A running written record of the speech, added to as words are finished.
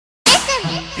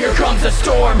Here comes a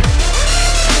storm.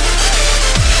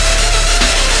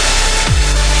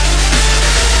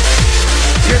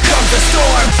 Here comes a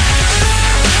storm.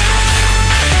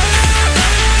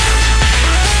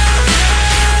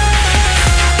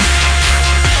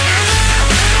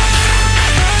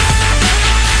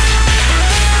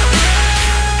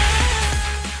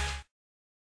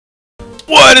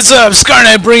 What is up,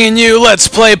 Skarmory bringing you Let's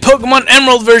Play Pokemon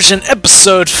Emerald version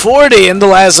episode 40. In the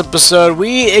last episode,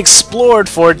 we explored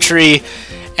Fortree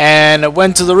and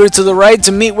went to the route to the right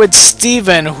to meet with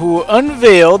Steven, who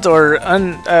unveiled, or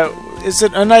is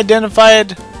it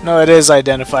unidentified? No, it is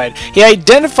identified. He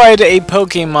identified a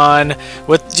Pokemon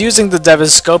with using the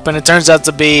Deviscope, and it turns out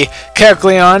to be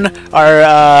Kecleon,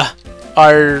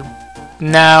 our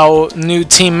now new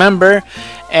team member.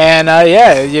 And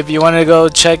yeah, if you want to go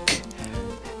check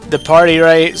the party,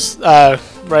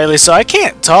 Riley. So I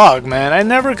can't talk, man. I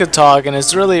never could talk, and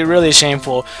it's really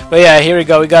shameful. But yeah, here we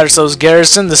go. We got ourselves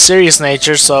Garrison, the serious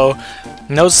nature. So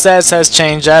no stats has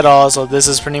changed at all. So this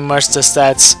is pretty much the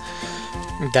stats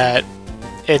that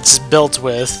it's built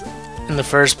with in the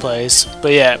first place.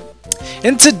 But yeah,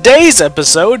 in today's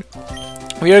episode,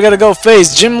 we are gonna go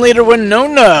face Gym Leader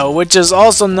Winona, which is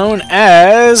also known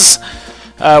as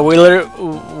Leader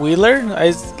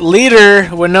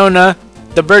Winona,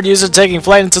 the bird user taking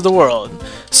flight into the world.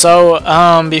 So,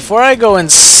 before I go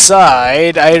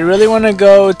inside, I really want to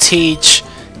go teach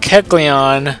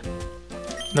Kecleon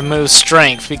the move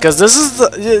Strength, because this is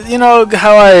the, you know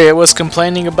how I was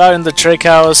complaining about in the trick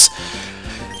house,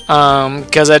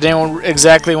 because I didn't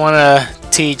exactly want to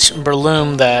teach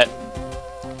Breloom that.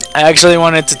 I actually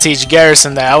wanted to teach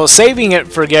Garrison that. I was saving it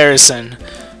for Garrison,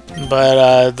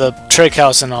 but the trick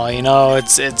house and all, you know,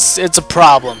 it's a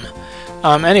problem.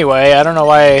 Anyway, I don't know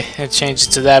why I changed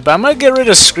it to that, but I'm gonna get rid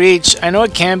of Screech. I know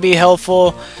it can be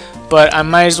helpful, but I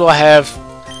might as well have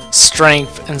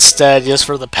Strength instead, just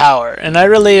for the power. And I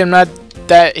really am not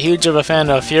that huge of a fan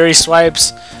of Fury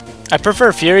Swipes. I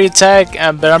prefer Fury Attack,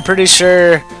 but I'm pretty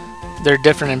sure they're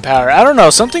different in power. I don't know,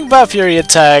 something about Fury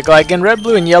Attack, like in Red,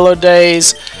 Blue, and Yellow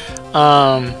days,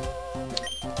 I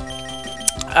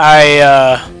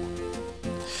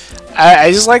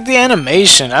just like the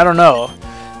animation. I don't know.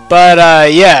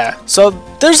 But yeah, so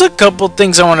there's a couple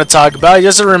things I want to talk about.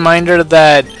 Just a reminder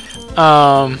that,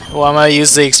 well, I'm going to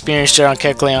use the experience share on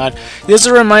Kecleon. Just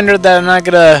a reminder that I'm not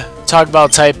going to talk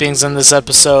about typings in this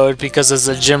episode because it's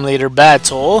a gym leader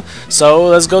battle. So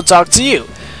let's go talk to you.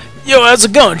 Yo, how's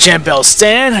it going, Champ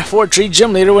Stan? Fortree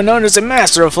gym leader Winona is a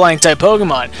master of flying type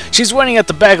Pokemon. She's waiting at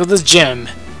the back of this gym,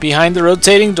 behind the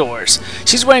rotating doors.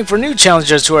 She's waiting for new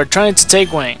challengers who are trying to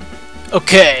take wing.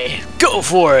 Okay, go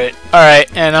for it.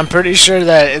 Alright, and I'm pretty sure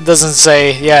that it doesn't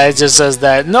say, yeah, it just says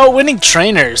that. No winning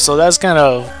trainers, so that's kind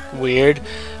of weird.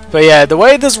 But yeah, the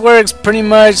way this works pretty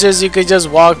much is you could just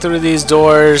walk through these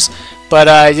doors,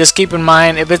 but just keep in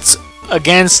mind, if it's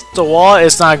against the wall,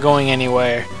 it's not going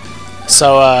anywhere.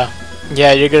 So,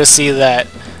 yeah, you're gonna see that.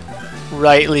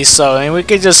 Rightly so. And we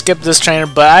could just skip this trainer,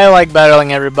 but I like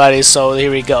battling everybody, so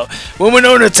here we go. When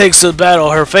Winona takes to the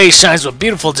battle, her face shines with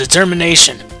beautiful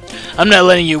determination. I'm not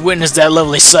letting you witness that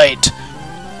lovely sight.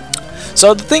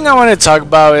 So the thing I want to talk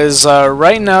about is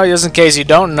right now, just in case you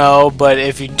don't know, but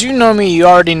if you do know me, you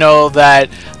already know that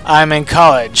I'm in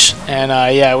college. And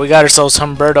yeah, we got ourselves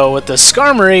Humberto with the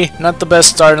Skarmory, not the best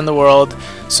start in the world.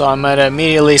 So I'm going to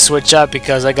immediately switch up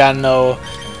because I got no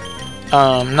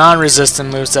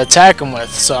non-resistant moves to attack him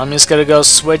with. So I'm just going to go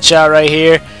switch out right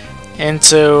here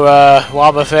into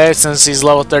Wobbuffet since he's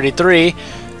level 33.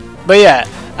 But yeah,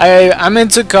 I'm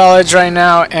into college right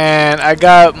now, and I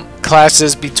got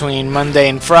classes between Monday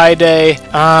and Friday.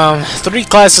 3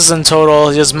 classes in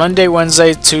total, just Monday,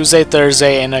 Wednesday, Tuesday,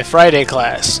 Thursday, and a Friday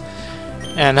class.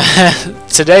 And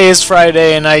today is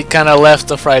Friday, and I kind of left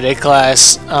the Friday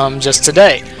class just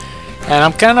today. And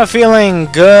I'm kind of feeling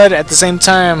good at the same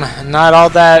time, not all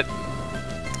that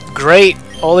great,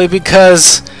 only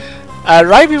because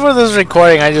right before this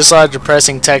recording, I just saw a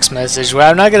depressing text message. Well,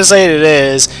 I'm not going to say it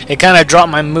is. It kind of dropped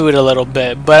my mood a little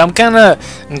bit. But I'm kind of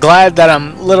glad that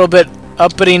I'm a little bit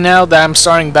uppity now that I'm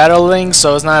starting battling,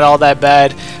 so it's not all that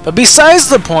bad. But besides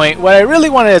the point, what I really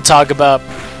wanted to talk about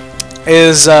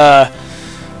is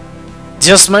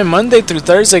just my Monday through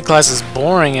Thursday class is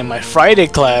boring, and my Friday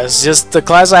class, just the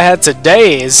class I had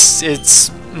today,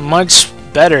 it's much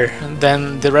better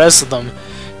than the rest of them.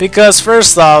 Because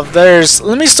first off,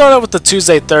 let me start out with the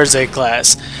Tuesday Thursday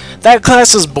class. That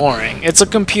class is boring. It's a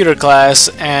computer class,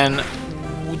 and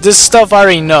this stuff I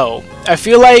already know. I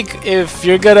feel like if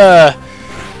you're gonna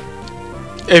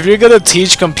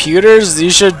teach computers,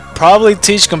 you should probably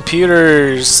teach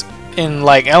computers in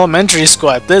like elementary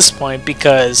school at this point,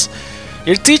 because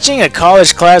You're teaching a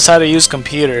college class how to use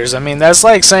computers. I mean, that's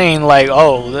like saying like,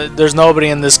 oh, there's nobody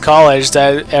in this college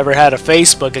that ever had a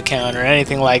Facebook account or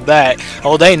anything like that.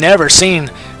 Oh, they never seen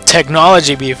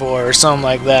technology before or something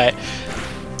like that.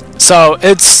 So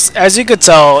it's, as you could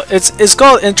tell, it's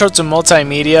called Intro to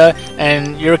Multimedia,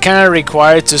 and you're kind of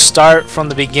required to start from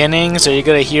the beginning. So you're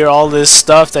gonna hear all this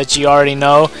stuff that you already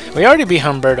know. We already beat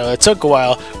Humberto. It took a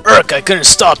while. I couldn't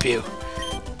stop you.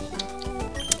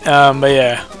 But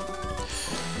yeah.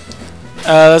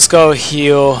 Let's go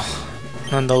heal,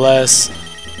 nonetheless.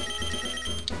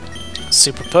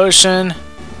 Super potion.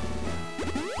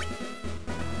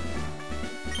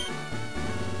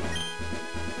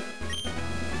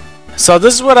 So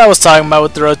this is what I was talking about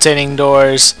with the rotating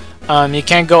doors. You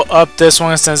can't go up this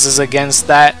one since it's against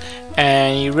that,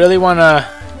 and you really want to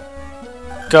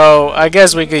go. I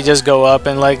guess we could just go up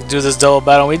and like do this double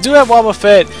battle. We do have Wobble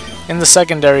Fit in the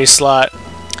secondary slot.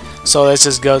 So let's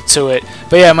just go to it.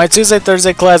 But yeah, my Tuesday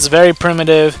Thursday class is very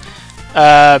primitive.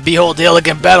 Behold the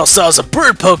elegant battle styles of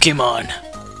bird Pokemon.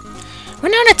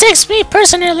 Winona takes me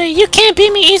personally. You can't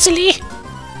beat me easily.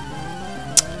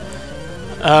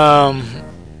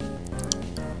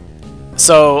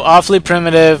 So awfully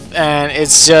primitive, and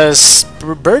it's just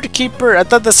Bird Keeper. I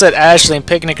thought that said Ashley and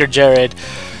Picnicker Jared.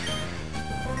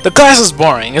 The class is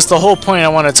boring. It's the whole point I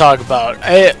want to talk about.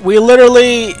 We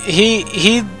literally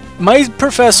my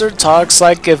professor talks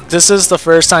like if this is the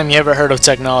first time you ever heard of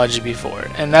technology before,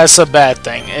 and that's a bad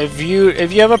thing. If you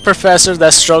have a professor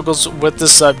that struggles with the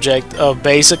subject of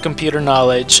basic computer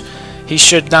knowledge, he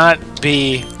should not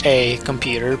be a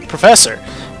computer professor.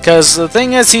 Because the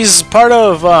thing is, he's part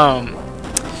of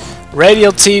radio,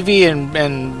 TV,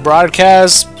 and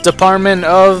broadcast department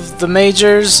of the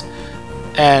majors,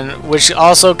 and which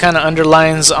also kind of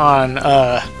underlines on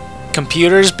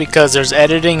computers because there's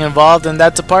editing involved in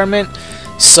that department.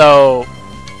 So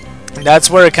that's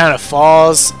where it kind of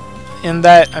falls in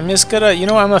that. I'm just gonna, you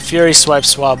know, I'm a Fury Swipe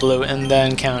Swablu in the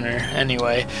encounter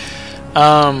anyway.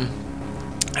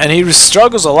 And he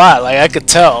struggles a lot, like I could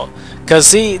tell,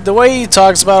 because the way he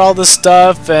talks about all this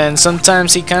stuff, and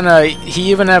sometimes he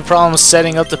even have problems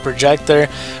setting up the projector,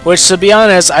 which to be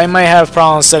honest I might have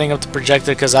problems setting up the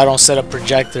projector because I don't set up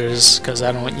projectors because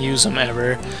I don't use them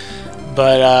ever.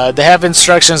 But they have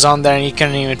instructions on there and you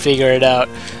couldn't even figure it out.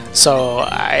 So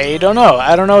I don't know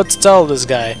what to tell this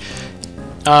guy.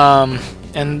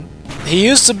 And he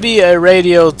used to be a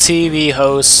radio TV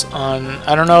host on,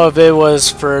 I don't know if it was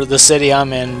for the city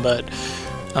I'm in, but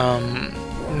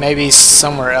maybe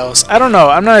somewhere else. I don't know,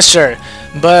 I'm not sure.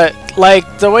 But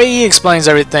like the way he explains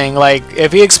everything, like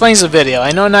if he explains a video,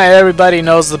 I know not everybody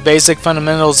knows the basic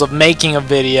fundamentals of making a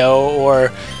video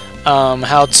or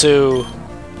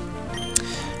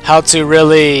how to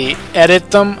really edit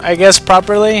them, I guess,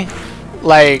 properly.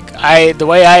 Like the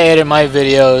way I edit my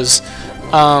videos,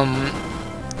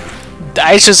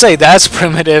 I should say that's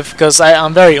primitive because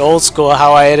I'm very old school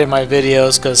how I edit my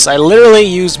videos, because I literally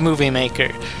use Movie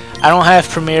Maker. I don't have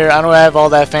Premiere, I don't have all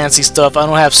that fancy stuff, I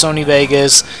don't have Sony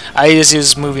Vegas. I just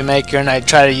use Movie Maker and I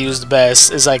try to use the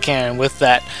best as I can with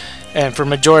that. And for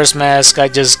Majora's Mask, I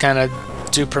just kind of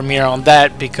do Premiere on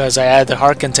that because I add the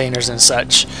heart containers and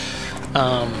such.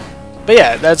 But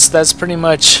yeah, that's pretty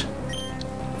much.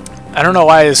 I don't know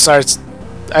why it starts.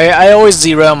 I always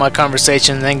derail my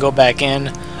conversation and then go back in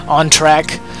on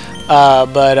track.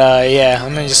 Yeah,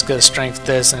 I'm just gonna strength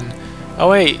this and.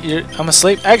 Oh wait, I'm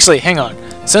asleep. Actually, hang on.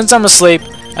 Since I'm asleep,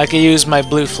 I can use my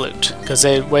blue flute because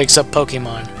it wakes up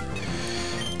Pokemon.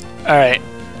 All right.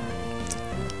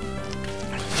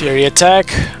 Fury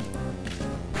attack.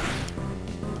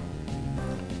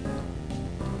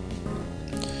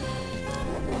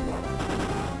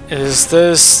 Is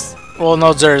this... Well,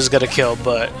 no Zer is gonna kill,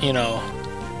 but, you know.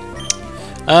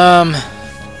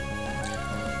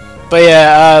 But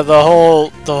yeah, the whole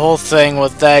thing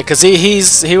with that, because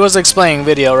he was explaining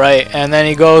video, right? And then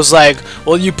he goes like,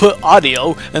 well, you put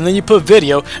audio, and then you put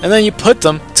video, and then you put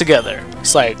them together.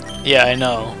 It's like, yeah, I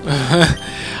know.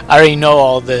 I already know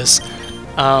all this.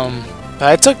 But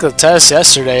I took a test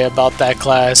yesterday about that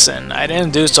class, and I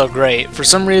didn't do so great. For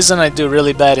some reason, I do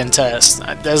really bad in tests.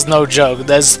 That's no joke.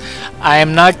 I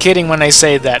am not kidding when I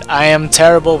say that. I am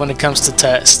terrible when it comes to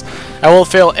tests. I will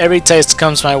fail every test that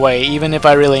comes my way, even if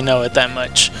I really know it that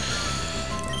much.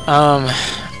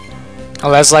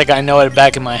 Unless, like, I know it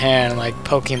back in my hand, like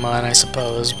Pokemon, I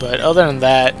suppose. But other than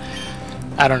that,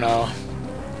 I don't know.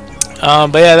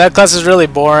 But yeah, that class is really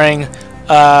boring.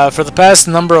 For the past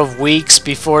number of weeks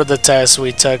before the test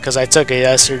we took, because I took it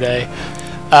yesterday,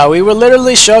 we would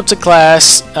literally show up to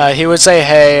class, he would say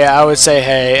hey, I would say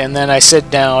hey, and then I sit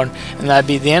down, and that'd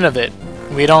be the end of it.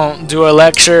 We don't do a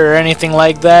lecture or anything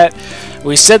like that.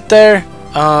 We sit there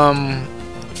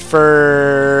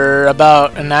for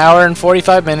about an hour and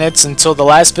 45 minutes until the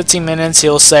last 15 minutes.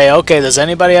 He'll say, okay, does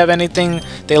anybody have anything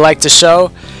they like to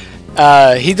show?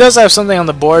 He does have something on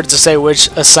the board to say which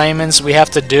assignments we have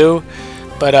to do,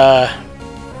 but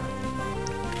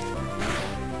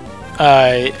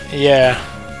yeah.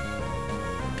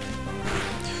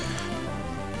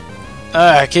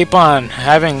 I keep on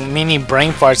having mini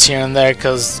brain farts here and there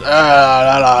because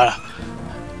I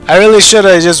really should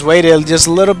have just waited just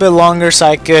a little bit longer so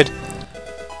I could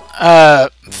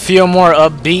feel more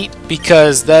upbeat,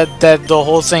 because the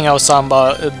whole thing I was talking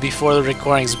about before the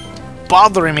recording's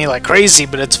bothering me like crazy,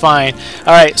 but it's fine.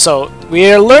 Alright, so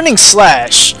we are learning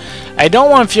Slash. I don't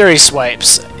want Fury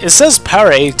Swipes. It says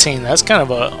power 18. That's kind of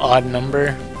an odd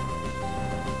number.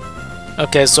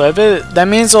 Okay, so if that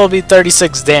means it'll be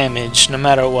 36 damage no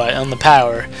matter what on the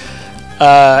power.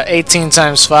 18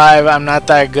 times 5, I'm not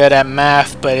that good at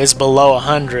math, but it's below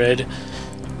 100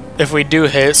 if we do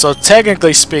hit, so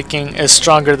technically speaking it's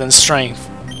stronger than strength.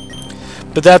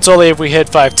 But that's only if we hit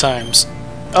 5 times.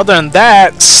 Other than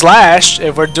that, Slash,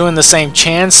 if we're doing the same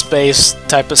chance-based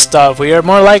type of stuff, we are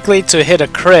more likely to hit a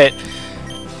crit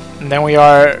than we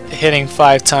are hitting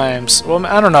 5 times. Well,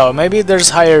 I don't know, maybe there's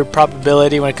higher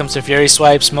probability when it comes to Fury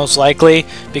Swipes, most likely,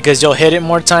 because you'll hit it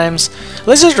more times.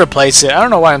 Let's just replace it. I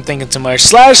don't know why I'm thinking too much.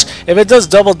 Slash, if it does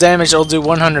double damage, it'll do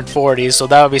 140, so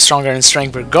that would be stronger than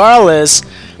strength regardless,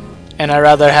 and I'd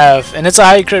rather have, and it's a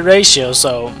high crit ratio,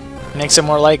 so it makes it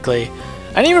more likely.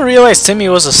 I didn't even realize Timmy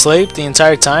was asleep the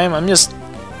entire time. I'm just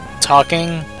talking,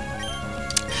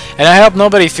 and I hope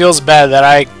nobody feels bad that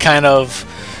I kind of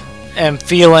am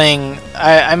feeling,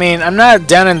 I mean, I'm not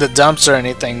down in the dumps or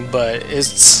anything, but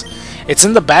it's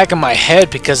in the back of my head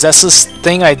because that's this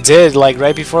thing I did like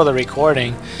right before the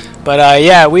recording. But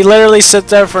yeah, we literally sit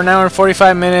there for an hour and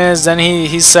 45 minutes, then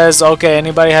he says, okay,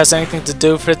 anybody has anything to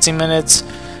do 15 minutes,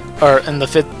 or in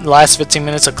the last 15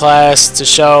 minutes of class to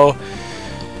show,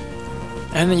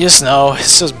 and you just know,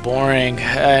 it's just boring,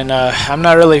 and I'm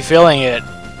not really feeling it.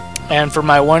 And for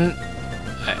my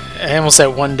I almost said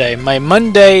one day. My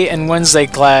Monday and Wednesday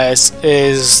class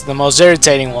is the most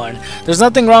irritating one. There's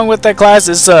nothing wrong with that class.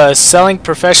 It's a selling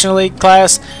professionally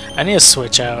class. I need to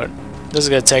switch out. This is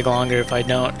going to take longer if I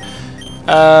don't.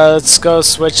 Let's go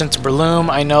switch into Breloom.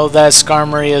 I know that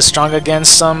Skarmory is strong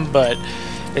against some, but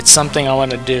it's something I want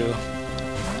to do.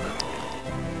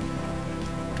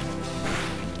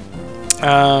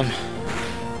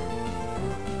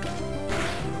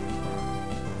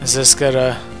 Is this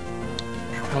gonna...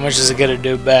 How much is it gonna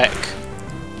do back?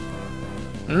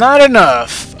 Not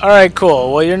enough! Alright,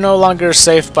 cool. Well, you're no longer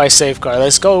safe by safeguard.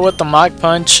 Let's go with the Mach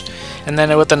Punch and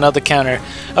then with another counter.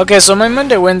 Okay, so my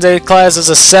Monday Wednesday class is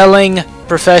a selling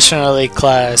professionally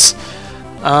class.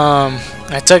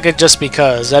 I took it just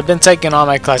because. I've been taking all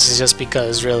my classes just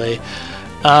because, really.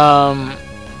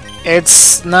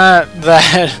 It's not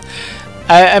that...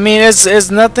 I mean,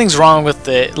 it's nothing's wrong with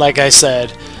it, like I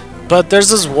said. But there's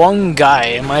this one guy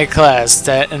in my class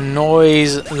that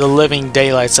annoys the living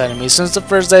daylights out of me since the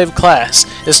first day of class.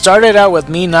 It started out with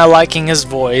me not liking his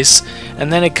voice,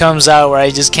 and then it comes out where I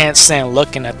just can't stand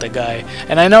looking at the guy.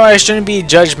 And I know I shouldn't be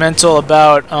judgmental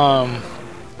about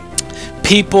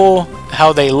people,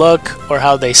 how they look, or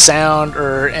how they sound,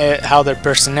 or how their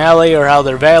personality, or how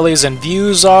their values and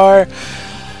views are.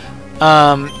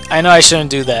 I know I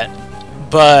shouldn't do that,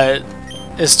 but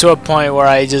it's to a point where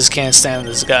I just can't stand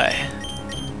this guy.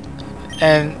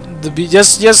 And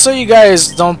just so you guys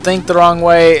don't think the wrong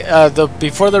way, the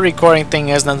before the recording thing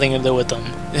has nothing to do with them.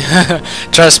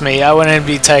 Trust me, I wouldn't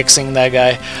be texting that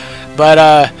guy. But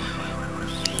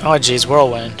oh jeez,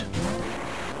 Whirlwind.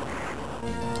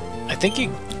 I think he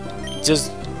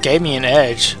just gave me an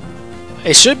edge.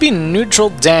 It should be neutral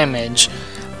damage.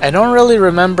 I don't really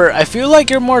remember. I feel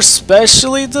like you're more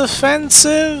specially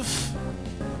defensive.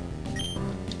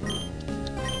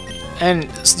 And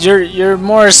you're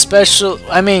more special.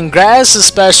 I mean, grass is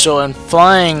special and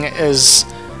flying is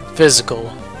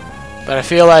physical. But I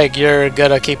feel like you're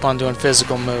gonna keep on doing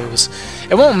physical moves.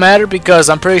 It won't matter because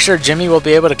I'm pretty sure Jimmy will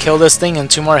be able to kill this thing in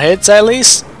 2 more hits at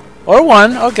least. Or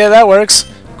 1. Okay, that works.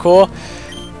 Cool.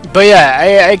 But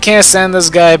yeah, I can't stand this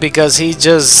guy because he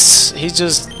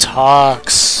just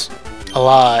talks a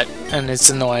lot and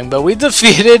it's annoying. But we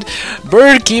defeated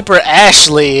Birdkeeper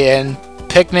Ashley and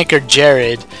Picnicker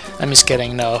Jared. I'm just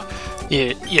kidding, no.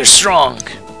 You're strong.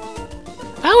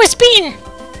 I was beaten.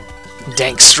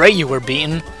 Dang straight you were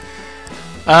beaten.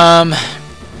 But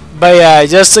But yeah,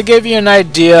 just to give you an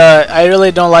idea, I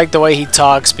really don't like the way he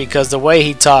talks because the way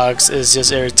he talks is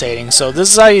just irritating. So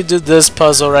this is how you do this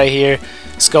puzzle right here.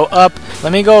 Let's go up.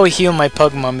 Let me go heal my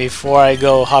Pokemon before I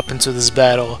go hop into this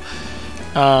battle.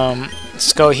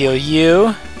 Let's go heal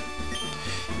you.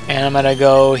 And I'm gonna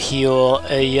go heal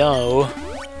a Yo.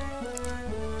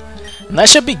 And that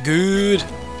should be good.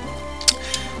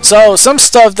 So, some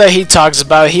stuff that he talks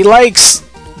about, he likes...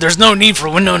 There's no need for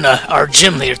Winona, our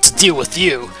gym leader, to deal with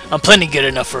you. I'm plenty good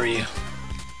enough for you.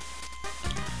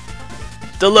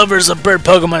 The lovers of bird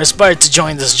Pokemon aspire to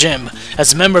join this gym.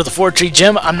 As a member of the Fortree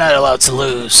gym, I'm not allowed to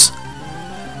lose.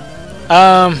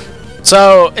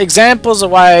 So, examples of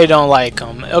why I don't like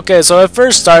him. Okay, so it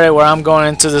first started where I'm going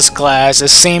into this class. It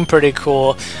seemed pretty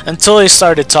cool until he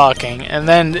started talking. And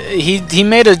then he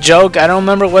made a joke. I don't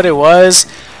remember what it was.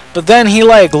 But then he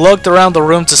like looked around the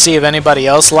room to see if anybody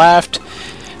else laughed.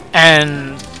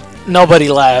 And nobody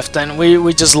laughed. And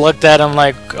we just looked at him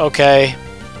like, okay.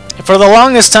 For the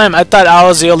longest time, I thought I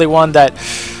was the only one that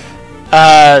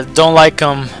don't like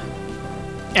him.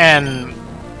 And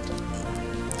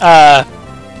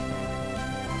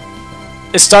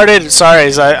it started,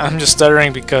 sorry, I'm just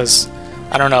stuttering because,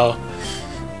 I don't know.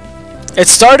 It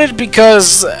started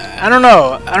because, I don't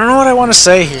know what I want to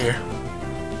say here.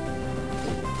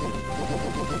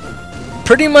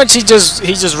 Pretty much he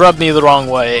just rubbed me the wrong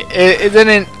way. It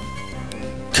didn't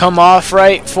come off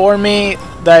right for me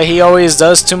that he always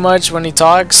does too much when he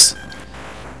talks.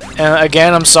 And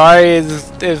again, I'm sorry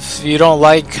if you don't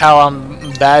like how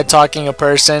I'm bad talking a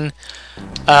person.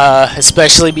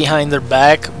 Especially behind their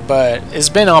back, but it's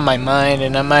been on my mind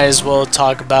and I might as well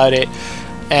talk about it.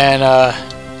 And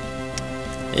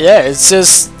yeah, it's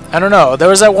just, I don't know, there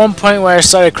was at one point where I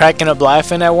started cracking up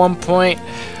laughing at one point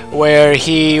where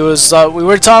he was we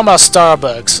were talking about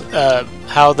Starbucks,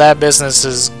 how that business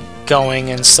is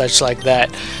going and such like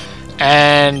that,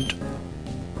 and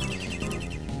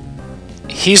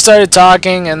he started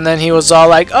talking and then he was all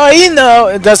like, oh, you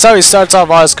know, that's how he starts off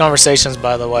all his conversations,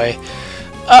 by the way.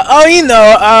 Oh, you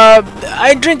know,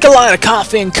 I drink a lot of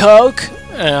coffee and Coke.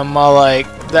 And I'm all like,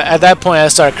 at that point I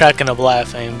started cracking up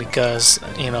laughing because,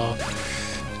 you know,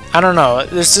 I don't know,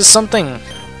 there's just something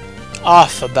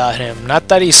off about him. Not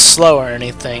that he's slow or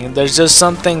anything, there's just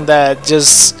something that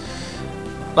just,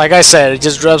 like I said, it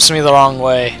just rubs me the wrong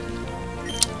way.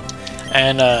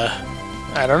 And,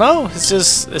 I don't know, it's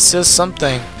just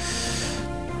something.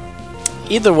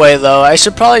 Either way though, I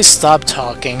should probably stop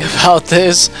talking about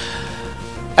this.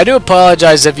 I do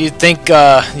apologize if you think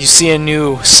you see a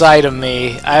new side of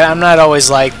me. I'm not always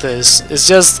like this. It's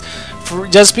just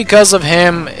because of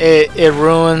him, it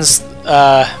ruins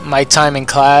my time in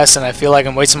class, and I feel like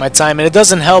I'm wasting my time. And it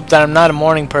doesn't help that I'm not a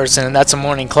morning person, and that's a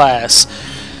morning class.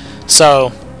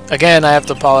 So, again, I have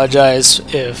to apologize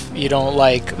if you don't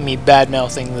like me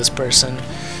bad-mouthing this person.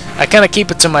 I kind of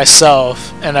keep it to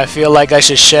myself, and I feel like I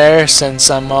should share since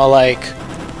I'm all like...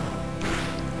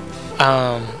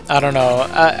 I don't know.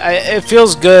 It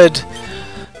feels good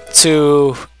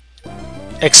to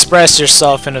express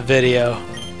yourself in a video.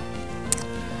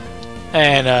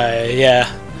 And,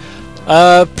 yeah.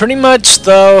 Pretty much,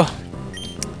 though,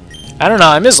 I don't know.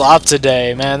 I miss off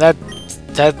today, man.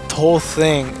 That whole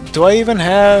thing. Do I even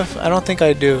have? I don't think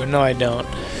I do. No, I don't.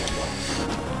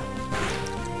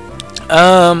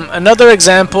 Another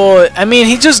example. I mean,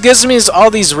 he just gives me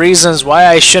all these reasons why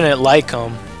I shouldn't like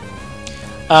him.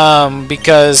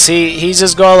 Because he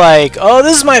just go like, oh,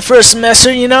 this is my first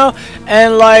semester, you know,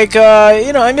 and like,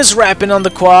 you know, I miss rapping on the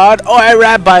quad. Oh, I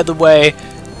rap, by the way.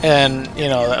 And, you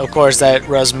know, of course, that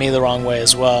rubs me the wrong way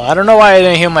as well. I don't know why I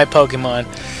didn't heal my Pokemon.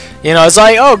 You know, it's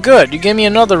like, oh, good, you gave me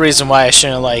another reason why I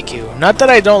shouldn't like you. Not that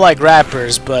I don't like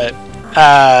rappers, but,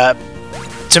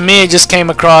 to me, it just came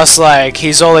across like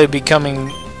he's only becoming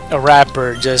a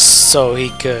rapper just so he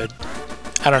could,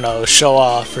 I don't know, show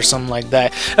off or something like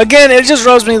that. Again, it just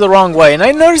rubs me the wrong way. And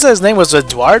I noticed that his name was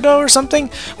Eduardo or something.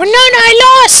 Well, no,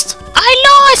 I lost!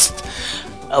 I lost!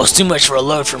 That was too much for a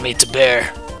load for me to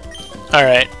bear.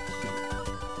 Alright.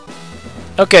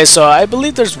 Okay, so I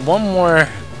believe there's one more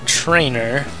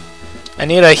trainer. I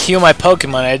need to heal my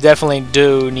Pokemon. I definitely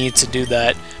do need to do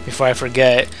that before I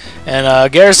forget.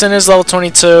 And Garrison is level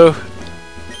 22.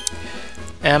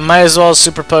 And I might as well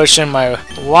Super Potion my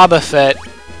Wobbuffet.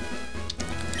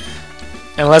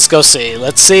 And let's go see.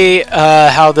 Let's see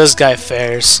how this guy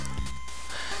fares.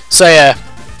 So yeah,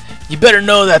 you better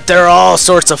know that there are all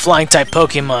sorts of flying type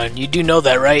Pokemon. You do know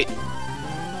that, right?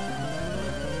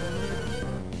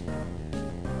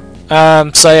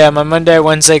 So yeah, my Monday,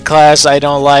 Wednesday class I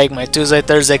don't like. My Tuesday,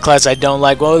 Thursday class I don't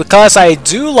like. Well, the class I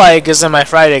do like is in my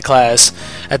Friday class.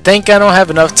 I think I don't have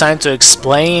enough time to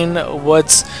explain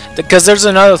what's... Because there's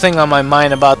another thing on my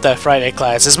mind about that Friday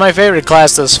class. It's my favorite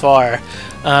class thus far.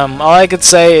 All I could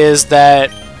say is that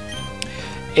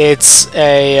it's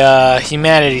a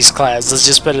humanities class. Let's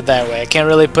just put it that way. I can't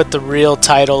really put the real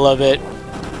title of it,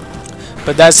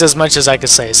 but that's as much as I could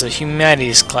say. It's a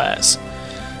humanities class.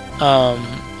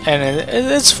 And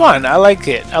it's fun. I like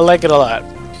it. I like it a lot.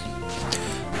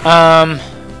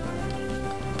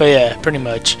 But yeah, pretty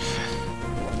much.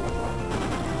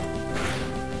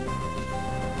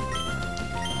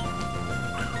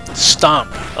 Stomp.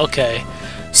 Okay.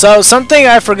 So something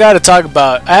I forgot to talk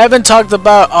about. I haven't talked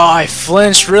about. Oh, I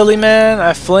flinched. Really, man?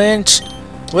 I flinched.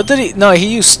 What did he? No,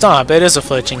 he used stomp. It is a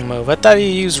flinching move. I thought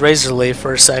he used razor leaf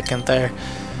for a second there.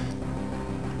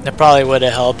 That probably would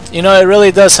have helped. You know, it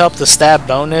really does help the stab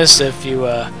bonus if you,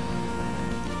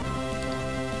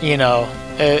 you know,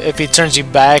 if he turns you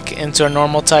back into a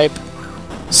normal type.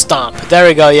 Stomp. There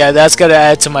we go. Yeah, that's going to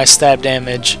add to my stab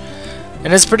damage.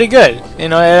 And it's pretty good. You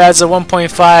know, it adds a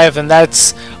 1.5, and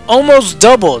that's almost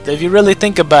doubled if you really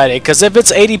think about it. Because if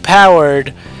it's 80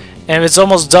 powered, and if it's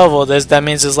almost doubled, that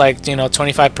means it's like, you know,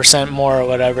 25% more or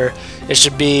whatever. It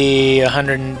should be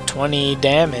 120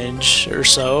 damage or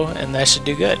so, and that should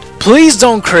do good. Please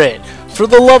don't crit! For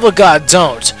the love of God,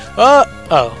 don't! Oh,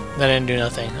 that didn't do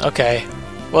nothing. Okay.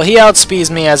 Well, he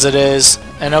outspeeds me as it is.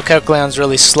 I know Kecleon's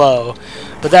really slow,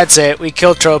 but that's it. We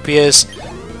killed Tropius,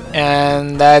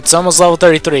 and that's almost level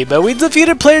 33. But we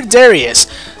defeated player Darius.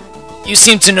 You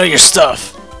seem to know your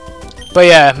stuff. But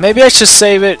yeah, maybe I should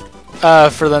save it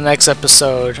for the next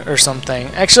episode or something.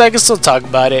 Actually, I can still talk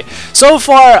about it. So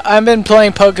far, I've been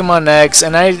playing Pokemon X,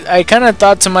 and I kind of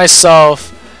thought to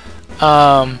myself,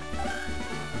 I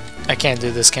can't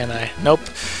do this, can I? Nope.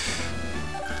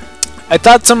 I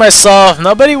thought to myself,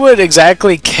 nobody would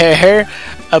exactly care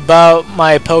about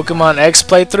my Pokemon X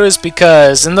playthroughs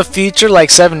because in the future, like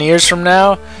 7 years from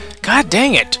now, god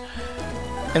dang it.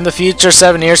 In the future,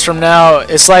 7 years from now,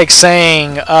 it's like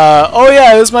saying, oh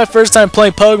yeah, this is my first time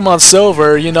playing Pokemon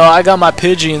Silver, you know, I got my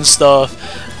Pidgey and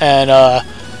stuff, and,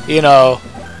 you know,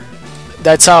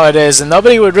 that's how it is, and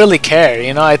nobody would really care,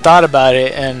 you know, I thought about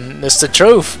it, and it's the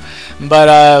truth,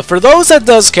 but, for those that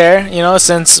does care, you know,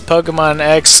 since Pokemon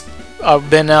X have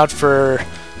been out for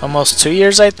almost 2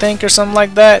 years, I think, or something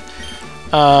like that,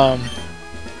 I'm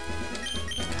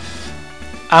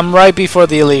right before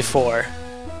the Elite Four.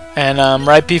 And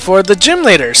right before the gym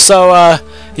leader. So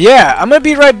yeah, I'm gonna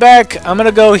be right back. I'm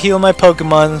gonna go heal my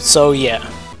Pokemon. So yeah.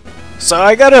 So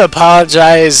I gotta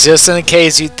apologize just in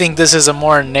case you think this is a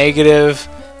more negative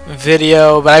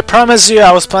video, but I promise you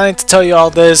I was planning to tell you all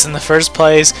this in the first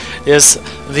place. Is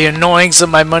the annoyance of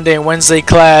my Monday and Wednesday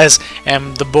class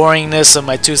and the boringness of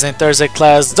my Tuesday and Thursday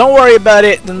class. Don't worry about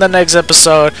it. In the next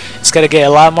episode, it's gonna get a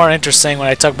lot more interesting when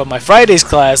I talk about my Fridays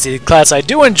class, the class I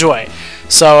do enjoy.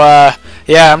 So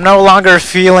yeah, I'm no longer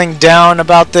feeling down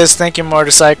about this. Thank you,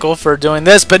 Motorcycle, for doing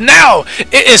this. But now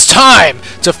it is time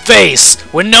to face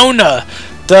Winona.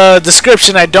 The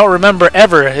description I don't remember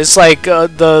ever. It's like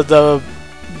the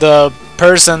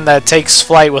person that takes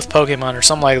flight with Pokemon or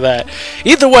something like that.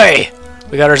 Either way,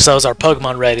 we got ourselves our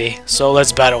Pokemon ready. So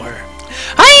let's battle her.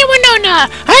 I am Winona.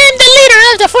 I am the leader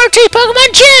of the Fortree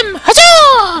Pokemon Gym.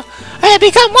 Huzzah! I have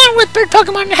become one with bird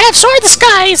Pokemon and have soared the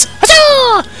skies.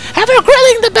 Huzzah! After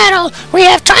grilling the battle, we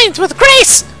have triumphed with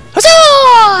grace.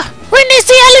 Huzzah! Witness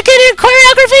the elegant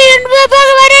choreography and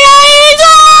Pokemon.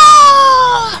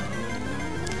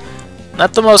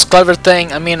 Not the most clever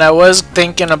thing. I mean, I was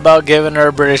thinking about giving her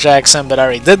a British accent, but I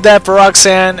already did that for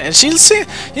Roxanne, and she'll see.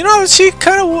 You know, she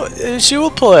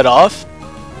will pull it off.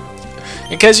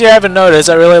 In case you haven't noticed,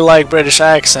 I really like British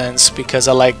accents because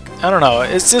I don't know,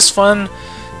 it's just fun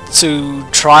to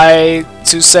try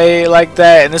to say it like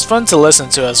that, and it's fun to listen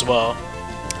to as well.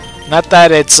 Not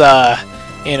that it's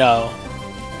you know,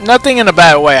 nothing in a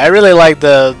bad way. I really like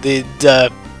the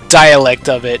dialect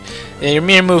of it. Your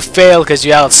mirror move failed because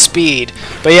you outspeed.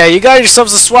 But yeah, you got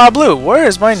yourselves a Swablu. Where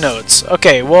is my notes?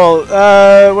 Okay, well,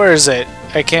 where is it?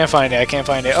 I can't find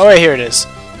it. Oh, wait, here it is.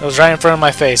 It was right in front of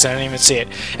my face. I didn't even see it.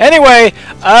 Anyway,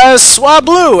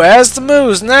 Swablu has the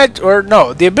moves,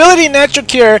 the ability Natural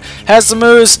Cure has the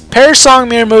moves Pair Song,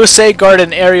 Mirror Move, Safeguard,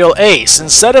 and Aerial Ace.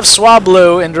 Instead of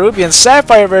Swablu in the Ruby and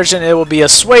Sapphire version, it will be a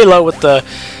Swalo with the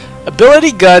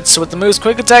ability Guts with the moves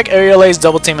Quick Attack, Aerial Ace,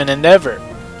 Double Team, and Endeavor.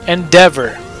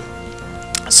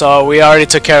 So we already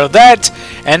took care of that,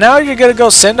 and now you're gonna go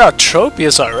send out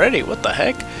Tropius already. What the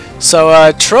heck? So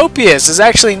Tropius is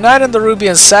actually not in the Ruby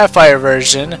and Sapphire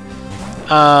version.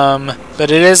 But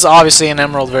it is obviously an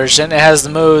Emerald version. It has the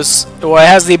moves, well, it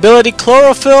has the ability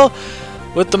Chlorophyll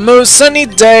with the moves Sunny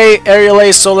Day, Aerial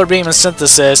Ace, Solar Beam, and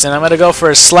Synthesis. And I'm going to go for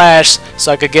a Slash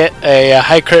so I could get a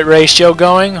high crit ratio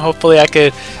going. Hopefully I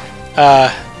could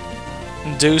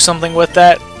do something with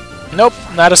that. Nope,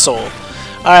 not a soul.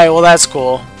 Alright, well that's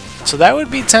cool. So that would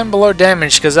be 10 below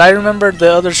damage, because I remember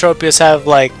the other Tropius have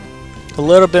like a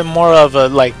little bit more of a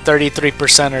like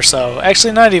 33% or so.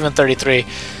 Actually, not even 33.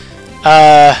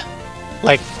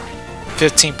 Like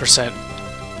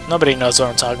 15%. Nobody knows what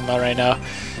I'm talking about right now.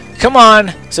 Come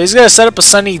on! So he's gonna set up a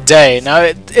Sunny Day. Now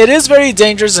it is very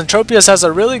dangerous, and Tropius has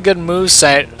a really good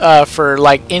moveset for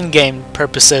like in-game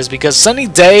purposes, because Sunny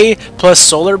Day plus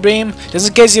Solar Beam, just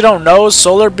in case you don't know,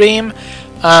 Solar Beam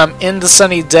in the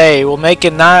Sunny Day will make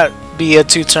it not be a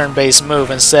 2-turn based move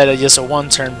instead of just a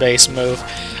 1-turn based move.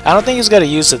 I don't think he's gonna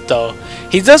use it though.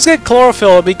 He does get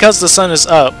Chlorophyll because the sun is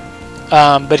up,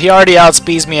 but he already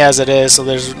outspeeds me as it is, so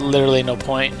there's literally no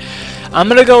point. I'm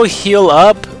gonna go heal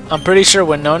up. I'm pretty sure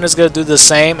Winona's gonna do the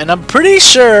same, and I'm pretty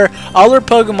sure all her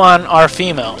Pokemon are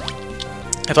female,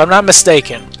 if I'm not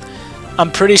mistaken.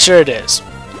 I'm pretty sure it is.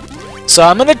 So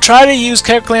I'm gonna try to use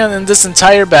Kecleon in this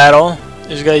entire battle.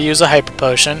 He's gonna use a Hyper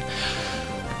Potion,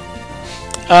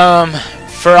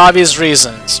 for obvious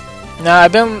reasons. Now I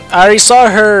already saw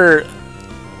her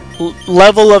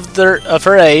level of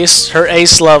her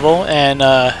ace level, and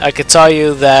I could tell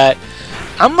you that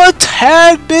I'm a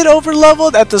tad bit over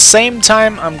leveled. At the same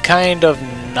time, I'm kind of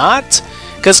not,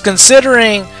 because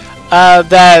considering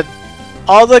that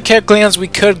all the Kecleons we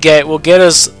could get will get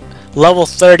us level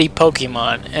 30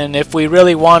 Pokemon, and if we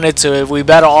really wanted to, if we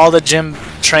battle all the gym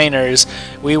trainers,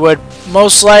 we would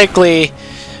most likely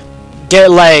get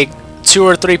like 2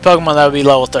 or 3 Pokemon that would be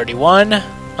level 31.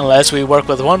 Unless we work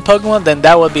with one Pokemon, then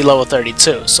that would be level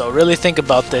 32. So really think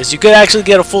about this. You could actually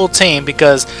get a full team,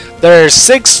 because there are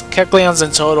 6 Kecleons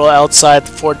in total outside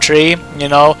the Fortree. You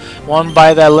know, one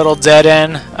by that little dead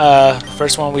end,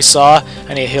 first one we saw.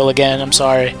 I need to heal again, I'm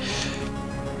sorry.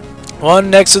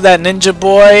 One next to that Ninja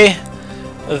Boy.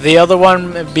 The other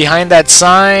one behind that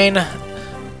sign.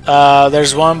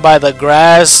 There's one by the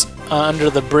grass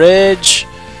under the bridge.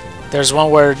 There's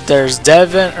one where there's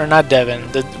Devon, or not Devon,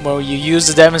 where you use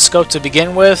the Devon scope to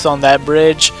begin with on that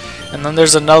bridge, and then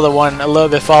there's another one a little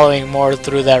bit following more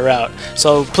through that route.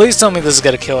 So please tell me this is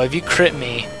gonna kill. If you crit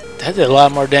me, that did a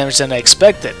lot more damage than I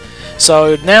expected.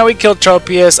 So now we killed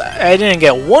Tropius. I didn't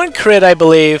get 1 crit, I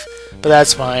believe, but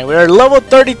that's fine. We're at level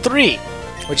 33,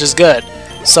 which is good.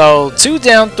 So 2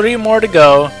 down, 3 more to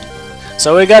go.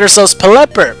 So we got ourselves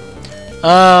Pelipper.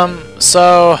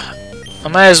 So I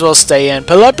might as well stay in.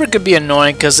 Pelipper could be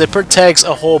annoying because it protects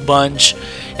a whole bunch.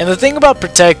 And the thing about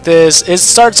Protect is, it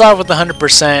starts off with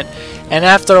 100%, and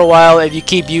after a while, if you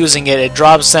keep using it, it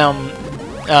drops down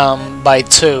by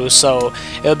 2. So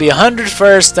it'll be 100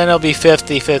 first, then it'll be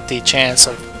 50-50 chance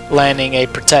of landing a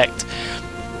Protect.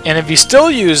 And if you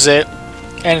still use it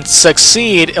and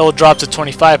succeed, it'll drop to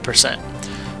 25%.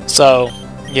 So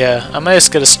yeah, I might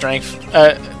just get a Strength.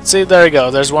 See, there we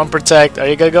go. There's 1 Protect. Are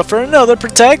you gonna go for another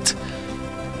Protect?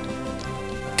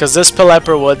 Because this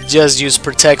Pelipper would just use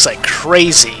Protects like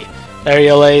crazy.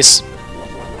 Aerial Ace.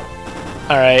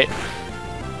 Alright.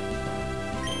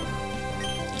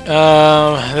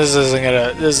 This isn't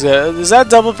gonna... is that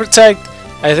double Protect?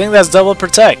 I think that's double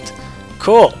Protect.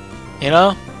 Cool. You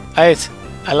know? I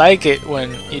like it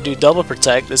when you do double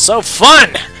Protect. It's so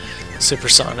fun!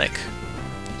 Supersonic.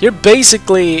 You're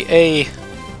basically a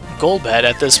Golbat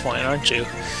at this point, aren't you?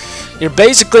 You're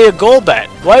basically a Golbat.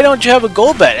 Why don't you have a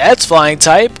Golbat? That's flying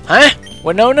type. Huh?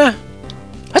 Winona?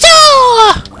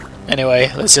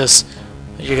 Anyway, let's just...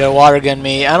 You're gonna water gun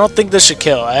me. I don't think this should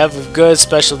kill. I have a good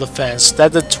special defense.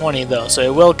 That did 20 though, so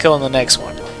it will kill in the next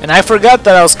one. And I forgot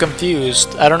that I was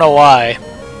confused. I don't know why.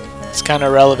 It's kind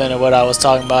of relevant to what I was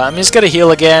talking about. I'm just gonna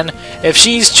heal again. If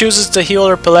she chooses to heal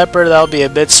her Pelipper, that'll be a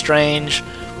bit strange.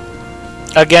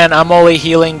 Again, I'm only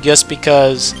healing just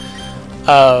because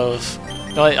of...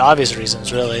 obvious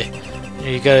reasons, really.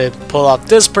 You gotta pull off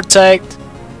this Protect.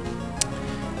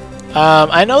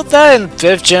 I know that in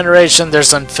 5th generation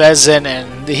there's Unpheasant,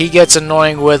 and he gets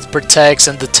annoying with Protects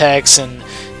and Detects and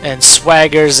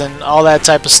Swaggers and all that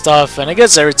type of stuff, and it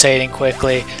gets irritating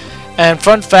quickly. And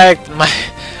fun fact,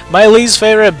 my least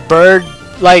favorite bird,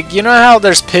 like, you know how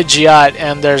there's Pidgeot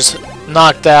and there's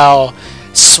Noctowl,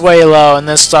 Swallow, and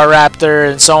then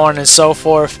Staraptor, and so on and so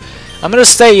forth. I'm gonna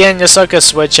stay in just so I can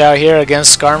switch out here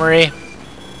against Skarmory.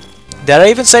 Did I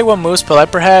even say what moves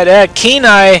Pelipper had? It had Keen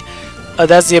Eye.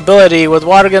 That's the ability with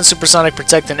Water Gun, Supersonic,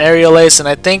 Protect, and Aerial Ace, and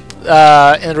I think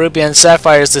in Ruby and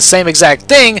Sapphire is the same exact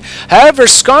thing. However,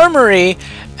 Skarmory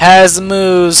has the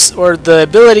moves or the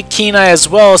ability Keen Eye as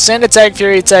well, Sand Attack,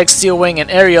 Fury Attack, Steel Wing,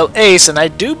 and Aerial Ace, and I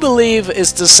do believe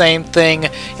it's the same thing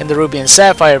in the Ruby and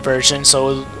Sapphire version,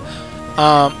 so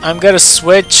I'm gonna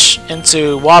switch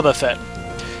into Wobbuffet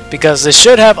because it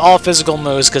should have all physical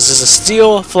moves because it's a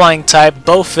Steel Flying type,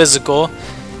 both physical,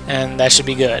 and that should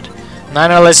be good.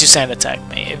 Not unless you Sand Attack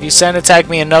me. If you Sand Attack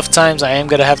me enough times, I am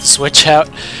gonna have to switch out.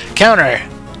 Counter!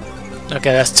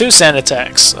 Okay, that's 2 Sand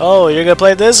Attacks. Oh, you're gonna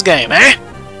play this game, eh?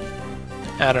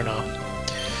 I don't know.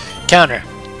 Counter.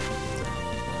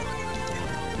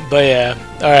 But yeah,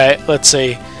 alright, let's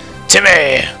see.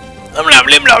 Timmy!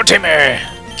 Limlo, Timmy!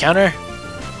 Counter?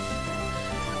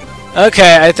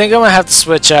 Okay, I think I'm gonna have to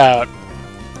switch out.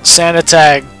 Sand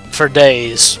Attack for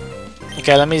days.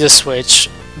 Okay, let me just switch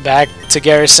back to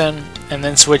Garrison and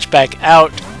then switch back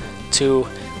out to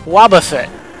Wobbuffet.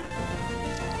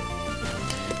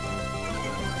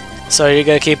 So you're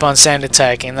gonna keep on Sand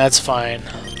Attacking, that's fine.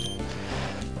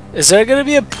 Is there gonna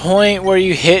be a point where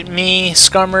you hit me,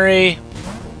 Skarmory?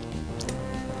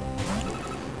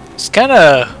 It's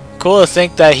kinda cool to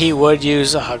think that he would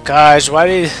use... Oh gosh, why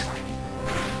did...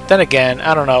 Then again,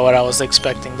 I don't know what I was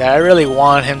expecting that. I really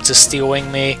want him to Steel Wing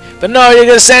me. But no, you're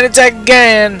gonna Sand Attack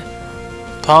again!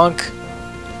 Punk.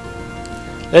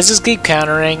 Let's just keep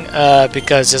countering,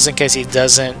 because just in case he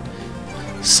doesn't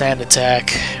Sand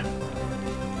Attack.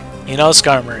 You know,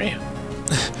 Skarmory.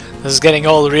 This is getting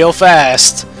old real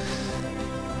fast.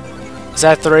 Is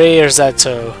that 3 or is that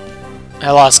 2?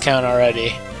 I lost count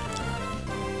already.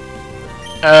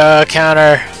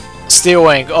 Counter. Steel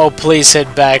Wing. Oh, please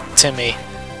hit back Timmy.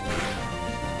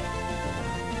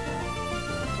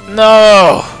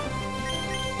 No!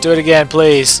 Do it again,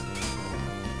 please.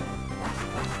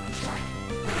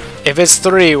 If it's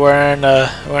 3, we're in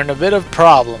a bit of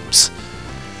problems.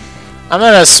 I'm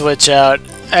gonna switch out.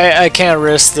 I can't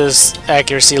risk this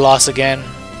accuracy loss again.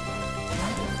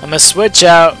 I'm gonna switch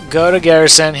out, go to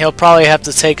Garrison. He'll probably have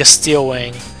to take a Steel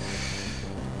Wing.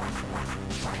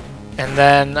 And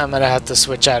then I'm gonna have to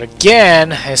switch out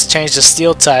again. It's changed the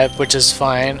Steel type, which is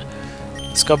fine.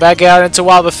 Let's go back out into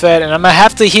Wobbuffet, and I'm gonna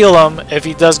have to heal him if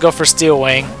he does go for Steel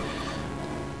Wing.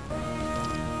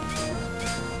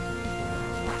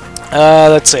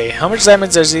 Let's see. How much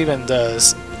damage does he even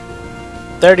does?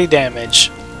 30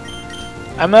 damage.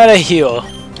 I'm gonna heal,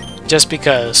 just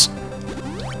because.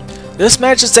 This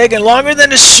match is taking longer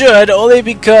than it should, only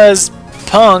because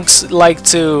punks like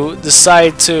to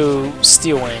decide to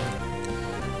Steel Wing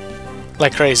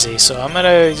like crazy. So I'm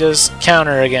gonna just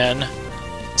counter again.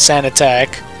 Sand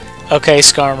Attack. Okay,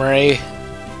 Skarmory.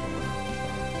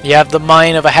 You have the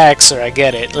mind of a haxer, I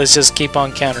get it. Let's just keep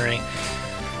on countering.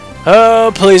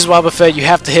 Oh, please, Wobbuffet, you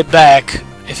have to hit back.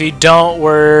 If you don't,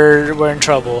 we're in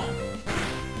trouble.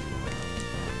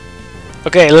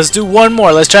 Okay, let's do one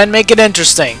more. Let's try and make it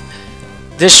interesting.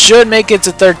 This should make it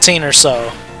to 13 or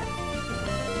so.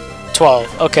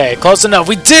 12. Okay, close enough.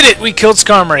 We did it! We killed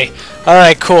Skarmory.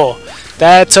 Alright, cool.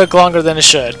 That took longer than it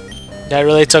should. That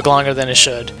really took longer than it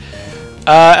should.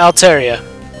 Altaria.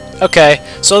 Okay,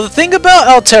 so the thing about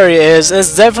Altaria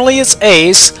is definitely its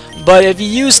ace, but if you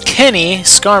use Kenny,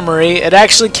 Skarmory, it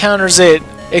actually counters it.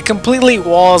 It completely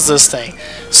walls this thing.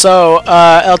 So,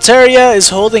 Altaria is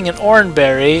holding an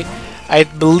Oranberry. I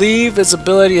believe its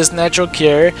ability is Natural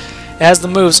Cure. It has the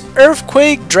moves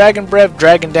Earthquake, Dragon Breath,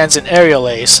 Dragon Dance, and Aerial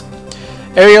Ace.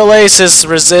 Aerial Ace is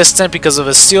resistant because of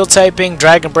its Steel typing.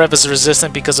 Dragon Breath is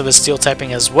resistant because of its Steel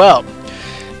typing as well.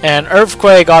 And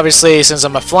Earthquake, obviously, since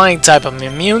I'm a flying type, I'm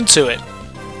immune to it.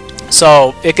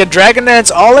 So, it can Dragon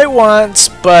Dance all it wants,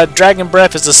 but Dragon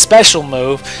Breath is a special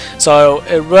move. So,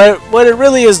 what it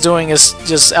really is doing is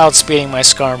just outspeeding my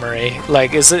Skarmory.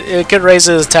 Like, it can raise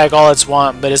its attack all it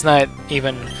wants, but it's not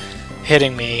even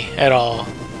hitting me at all.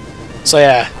 So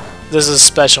yeah, this is a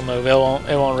special move. It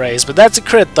won't raise. But that's a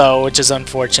crit though, which is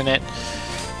unfortunate.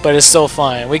 But it's still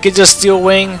fine. We could just Steel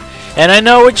Wing. And I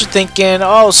know what you're thinking.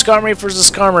 Oh, Skarmory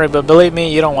versus Skarmory. But believe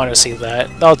me, you don't want to see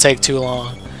that. That'll take too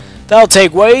long. That'll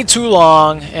take way too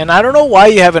long. And I don't know why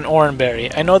you have an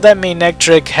Oranberry. I know that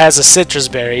Manectric has a Citrus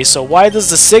Berry. So why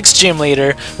does the 6th gym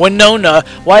leader, Winona,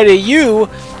 why do you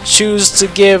choose to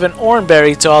give an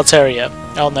Oranberry to Altaria?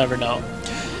 I'll never know.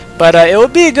 But it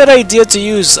would be a good idea to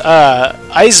use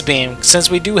Ice Beam,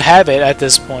 since we do have it at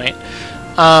this point.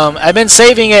 I've been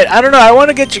saving it. I don't know, I want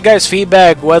to get you guys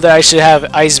feedback whether I should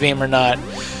have Ice Beam or not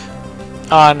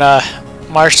on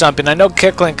Marsh Jumping. I know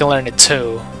Kicklin can learn it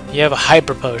too. You have a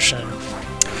Hyper Potion.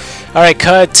 Alright,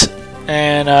 cut.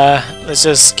 And let's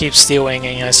just keep Steel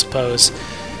Winging, I suppose.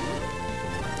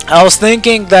 I was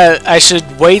thinking that I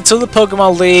should wait till the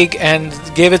Pokemon League and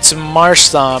give it to Marsh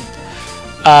Stomp.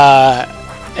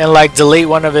 and like delete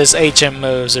one of his HM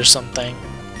moves or something.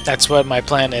 That's what my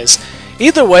plan is.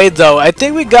 Either way though, I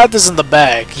think we got this in the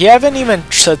bag. He haven't even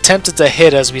attempted to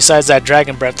hit us besides that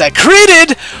Dragon Breath that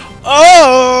critted!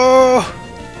 Oh!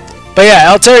 But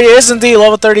yeah, Altaria is indeed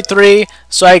level 33,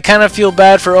 so I kind of feel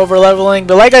bad for over leveling.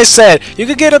 But like I said, you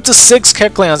could get up to 6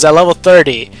 Kecleons at level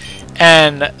 30.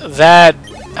 And that,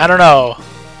 I don't know.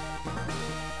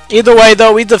 Either way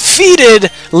though, we defeated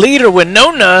leader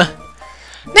Winona.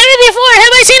 Never before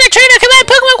have I seen a trainer command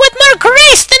Pokemon with more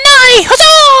grace than I!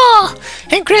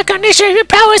 Huzzah! In recognition of your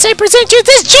powers, I present you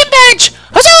this gym badge!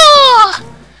 Huzzah!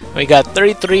 We got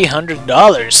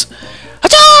 $3,300.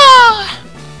 Huzzah!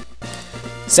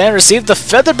 Sam received the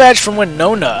feather badge from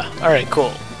Winona. Alright,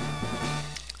 cool.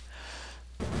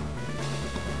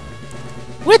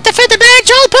 With the feather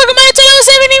badge, all Pokemon to level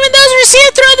 7, even those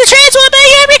received throughout the trains, will obey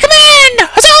every command!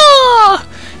 Huzzah!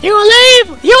 You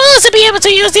will also be able to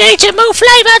use the HM move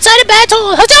Fly outside of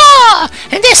battle! Huzzah!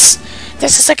 And this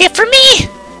is a gift from me!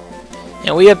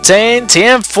 And we obtained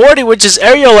TM40, which is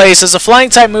Aerial Ace, as a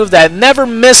flying type move that never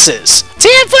misses.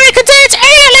 TM40 contains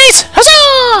Aerial Ace!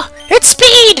 Huzzah! It's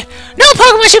speed! No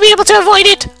Pokemon should be able to avoid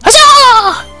it!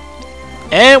 Huzzah!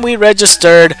 And we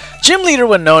registered Gym Leader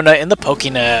Winona in the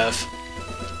Pokénav.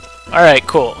 Alright,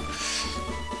 cool.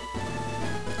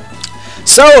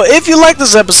 So, if you like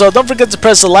this episode, don't forget to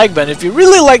press the like button. If you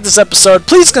really like this episode,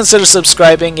 please consider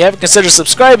subscribing. If you haven't considered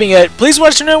subscribing yet, please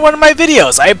watch another one of my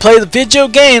videos. I play the video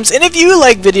games, and if you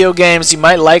like video games, you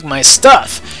might like my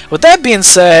stuff. With that being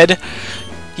said,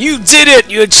 you did it!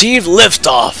 You achieved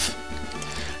liftoff!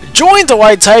 Join the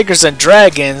White Tigers and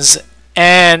Dragons,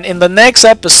 and in the next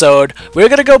episode, we're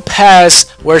gonna go past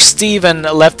where Steven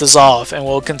left us off, and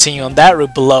we'll continue on that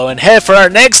route below and head for our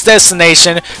next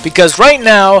destination, because right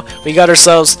now we got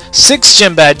ourselves 6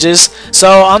 gym badges.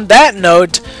 So on that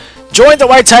note, join the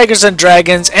White Tigers and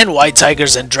Dragons, and White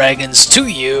Tigers and Dragons to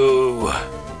you.